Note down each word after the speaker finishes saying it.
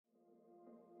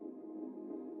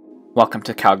Welcome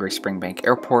to Calgary Springbank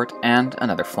Airport and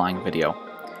another flying video.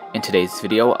 In today's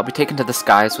video, I'll be taken to the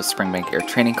skies with Springbank Air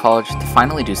Training College to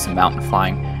finally do some mountain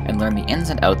flying and learn the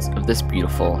ins and outs of this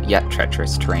beautiful yet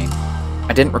treacherous terrain.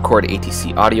 I didn't record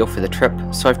ATC audio for the trip,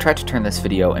 so I've tried to turn this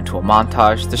video into a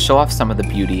montage to show off some of the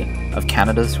beauty of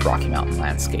Canada's Rocky Mountain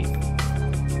landscape.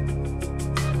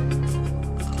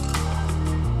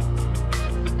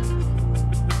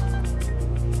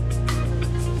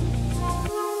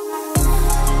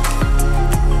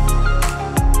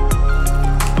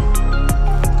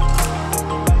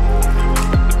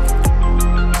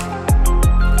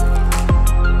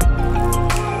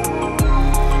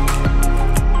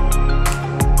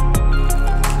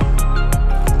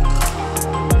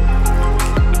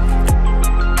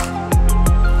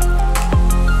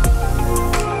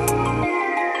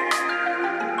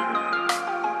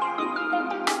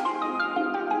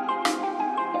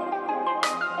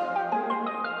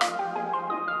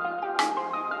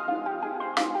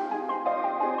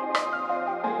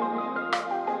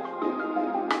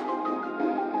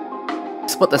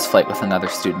 Split this flight with another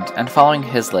student, and following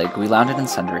his leg, we landed in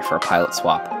Sundre for a pilot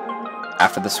swap.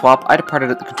 After the swap, I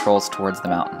departed at the controls towards the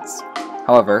mountains.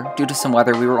 However, due to some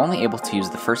weather, we were only able to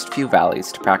use the first few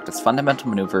valleys to practice fundamental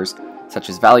maneuvers such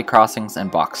as valley crossings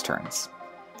and box turns.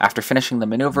 After finishing the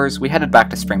maneuvers, we headed back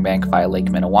to Springbank via Lake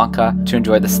Minnewanka to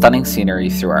enjoy the stunning scenery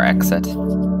through our exit.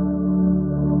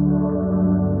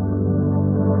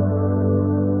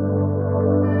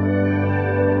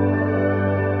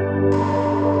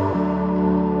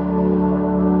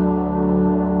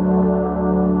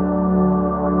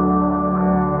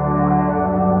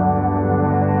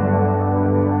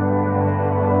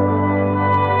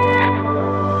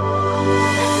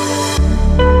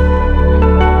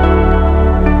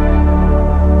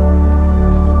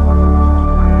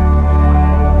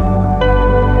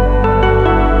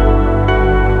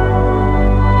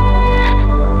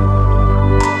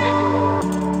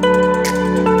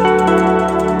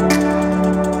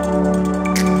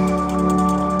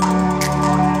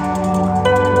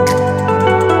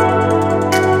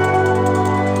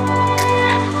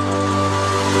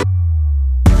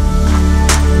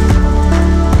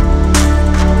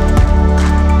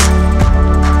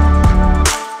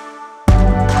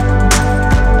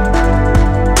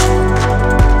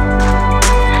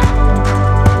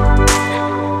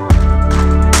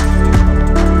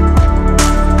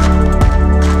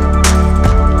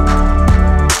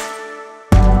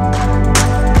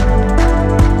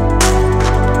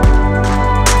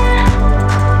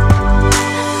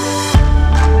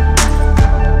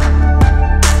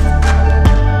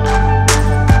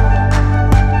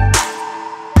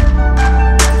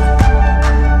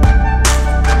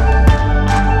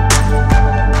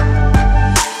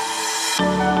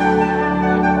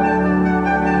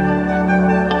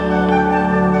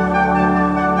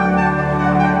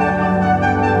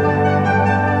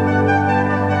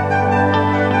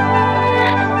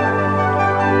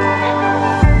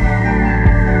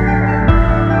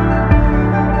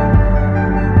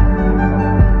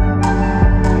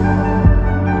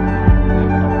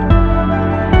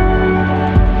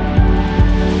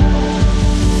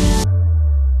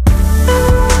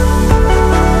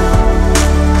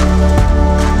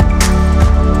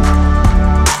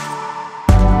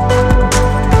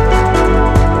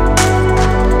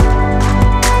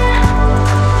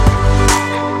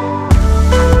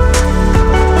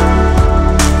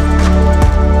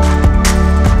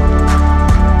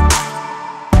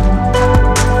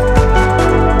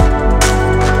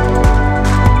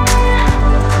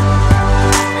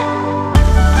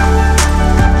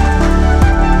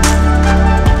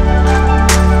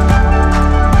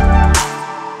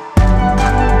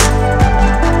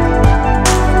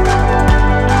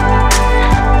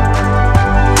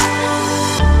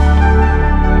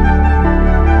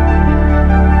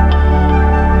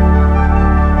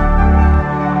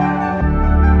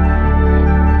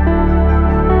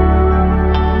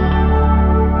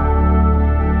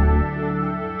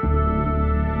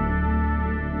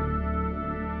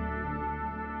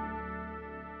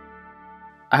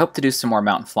 I hope to do some more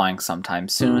mountain flying sometime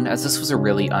soon, as this was a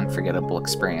really unforgettable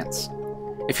experience.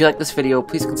 If you like this video,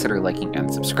 please consider liking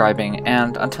and subscribing,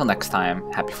 and until next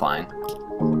time, happy flying.